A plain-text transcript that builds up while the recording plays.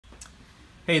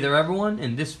Hey there everyone,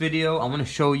 in this video I'm going to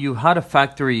show you how to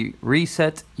factory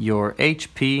reset your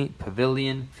HP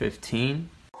Pavilion 15.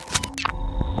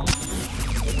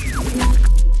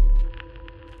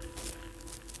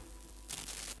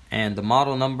 And the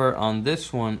model number on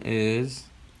this one is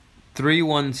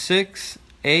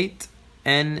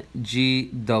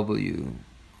 3168NGW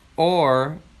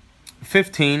or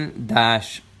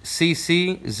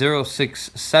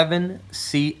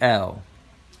 15-CC067CL.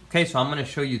 Okay, so I'm going to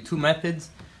show you two methods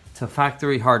to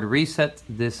factory hard reset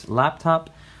this laptop.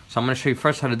 So I'm going to show you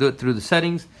first how to do it through the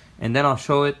settings, and then I'll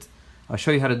show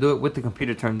you how to do it with the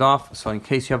computer turned off. So in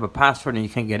case you have a password and you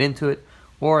can't get into it,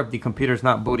 or if the computer is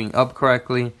not booting up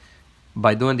correctly,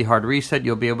 by doing the hard reset,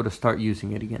 you'll be able to start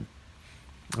using it again.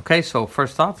 Okay, so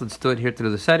first off, let's do it here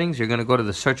through the settings. You're going to go to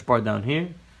the search bar down here,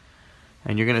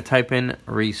 and you're going to type in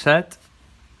reset.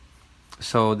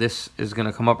 So this is going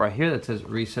to come up right here that says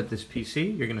reset this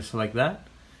PC. You're going to select that.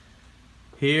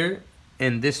 Here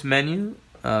in this menu,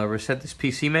 reset this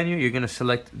PC menu, you're going to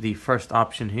select the first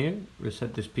option here,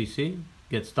 reset this PC,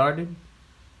 get started.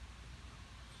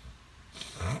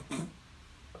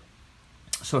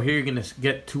 So here you're going to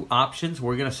get two options.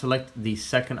 We're going to select the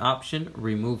second option,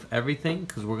 remove everything,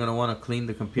 because we're going to want to clean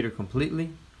the computer completely.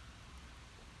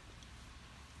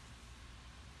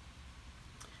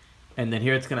 And then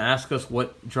here it's going to ask us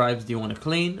what drives do you want to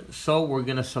clean. So we're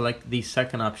going to select the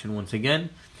second option once again,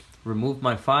 remove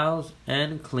my files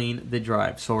and clean the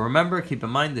drive. So remember, keep in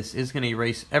mind, this is going to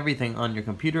erase everything on your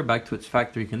computer back to its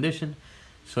factory condition.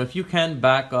 So if you can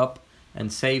back up and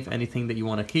save anything that you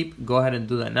want to keep, go ahead and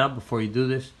do that now before you do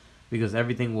this, because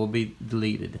everything will be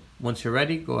deleted. Once you're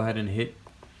ready, go ahead and hit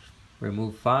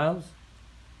remove files.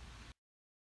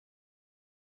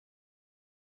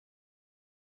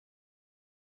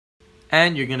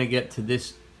 And you're going to get to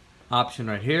this option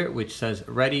right here, which says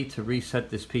ready to reset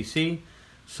this PC.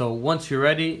 So once you're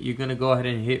ready, you're going to go ahead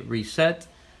and hit reset,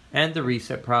 and the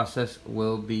reset process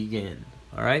will begin.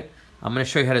 All right. I'm going to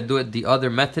show you how to do it the other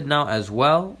method now as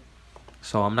well.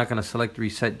 So I'm not going to select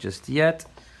reset just yet.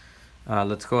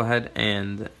 Let's go ahead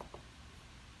and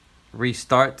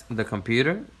restart the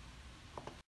computer.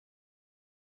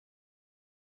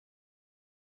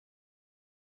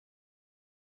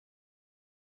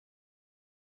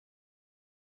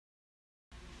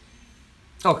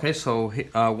 Okay, so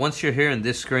once you're here in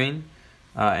this screen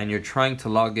and you're trying to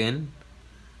log in,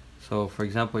 so for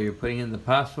example, you're putting in the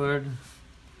password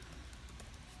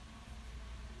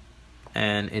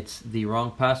and it's the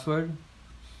wrong password.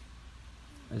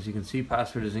 As you can see,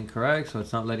 password is incorrect, so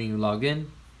it's not letting you log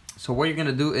in. So what you're going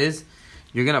to do is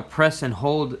you're going to press and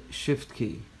hold shift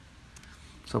key.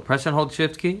 So press and hold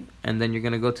shift key, and then you're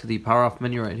going to go to the power off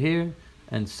menu right here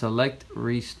and select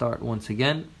restart once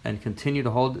again, and continue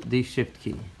to hold the shift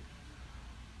key.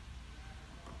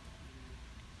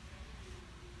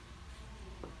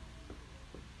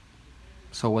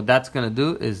 So what that's going to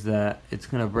do is that it's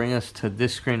going to bring us to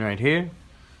this screen right here.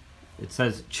 It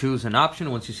says choose an option.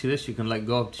 Once you see this, you can let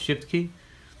go of the shift key.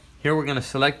 Here we're going to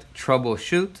select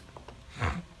troubleshoot.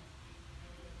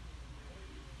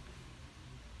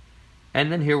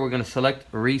 And then here we're going to select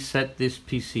reset this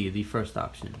PC, the first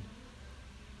option.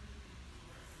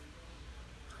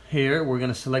 Here we're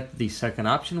going to select the second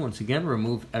option. Once again,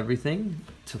 remove everything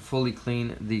to fully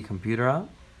clean the computer out.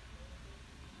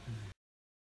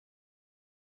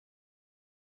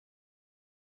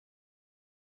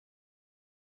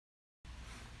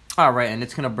 Alright, and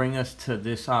it's going to bring us to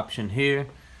this option here.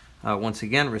 Once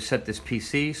again, reset this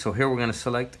PC. So here we're going to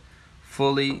select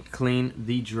fully clean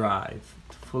the drive,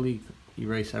 to fully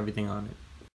erase everything on it.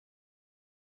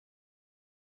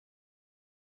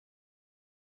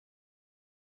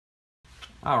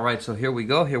 Alright, so here we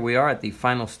go. Here we are at the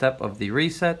final step of the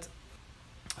reset.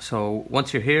 So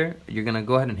once you're here, you're going to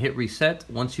go ahead and hit reset.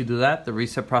 Once you do that, the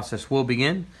reset process will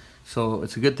begin. So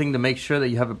it's a good thing to make sure that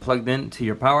you have it plugged in to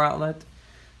your power outlet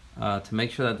to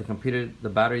make sure that the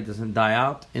battery doesn't die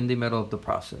out in the middle of the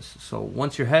process. So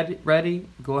once you're ready,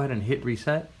 go ahead and hit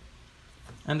reset,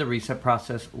 and the reset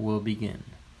process will begin.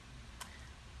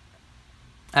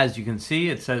 As you can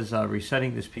see, it says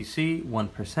resetting this PC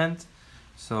 1%.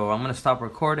 So I'm going to stop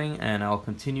recording and I'll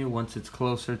continue once it's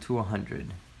closer to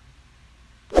 100.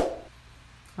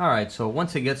 Alright, so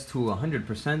once it gets to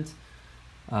 100%,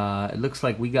 it looks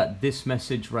like we got this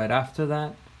message right after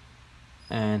that.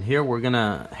 And here we're going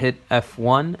to hit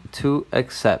F1 to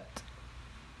accept.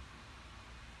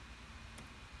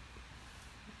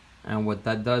 And what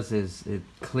that does is it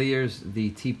clears the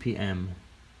TPM.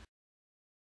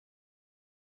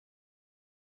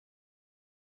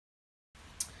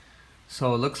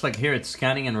 So it looks like here it's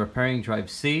scanning and repairing drive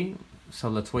C. So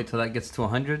let's wait till that gets to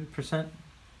 100%.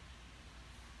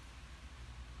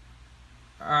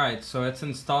 Alright, so it's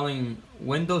installing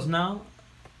Windows now.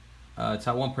 It's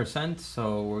at 1%,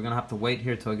 so we're gonna have to wait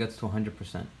here till it gets to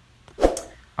 100%.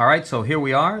 Alright, so here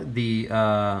we are.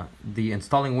 The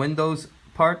installing Windows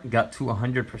part got to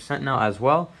 100% now as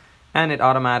well, and it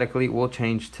automatically will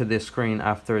change to this screen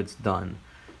after it's done.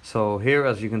 So here,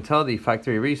 as you can tell, the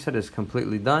factory reset is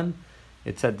completely done.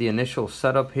 It's at the initial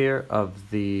setup here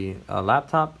of the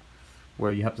laptop,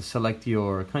 where you have to select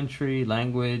your country,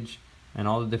 language, and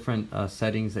all the different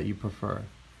settings that you prefer.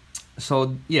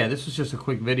 So yeah, this was just a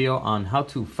quick video on how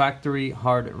to factory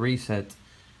hard reset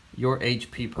your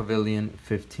HP Pavilion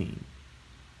 15.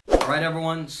 Alright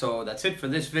everyone, so that's it for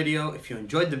this video. If you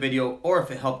enjoyed the video or if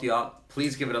it helped you out,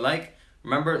 please give it a like.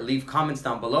 Remember, leave comments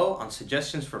down below on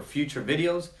suggestions for future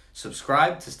videos.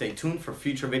 Subscribe to stay tuned for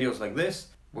future videos like this.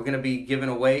 We're going to be giving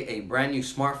away a brand new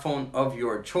smartphone of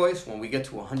your choice when we get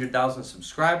to 100,000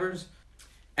 subscribers.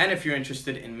 And if you're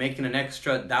interested in making an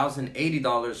extra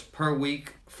 $1,080 per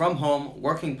week from home,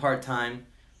 working part-time,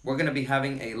 we're going to be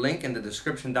having a link in the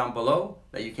description down below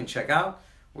that you can check out.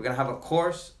 We're going to have a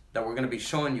course that we're going to be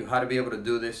showing you how to be able to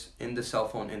do this in the cell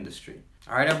phone industry.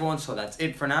 Alright everyone, so that's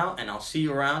it for now, and I'll see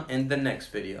you around in the next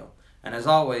video. And as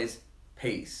always,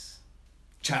 peace.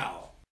 Ciao.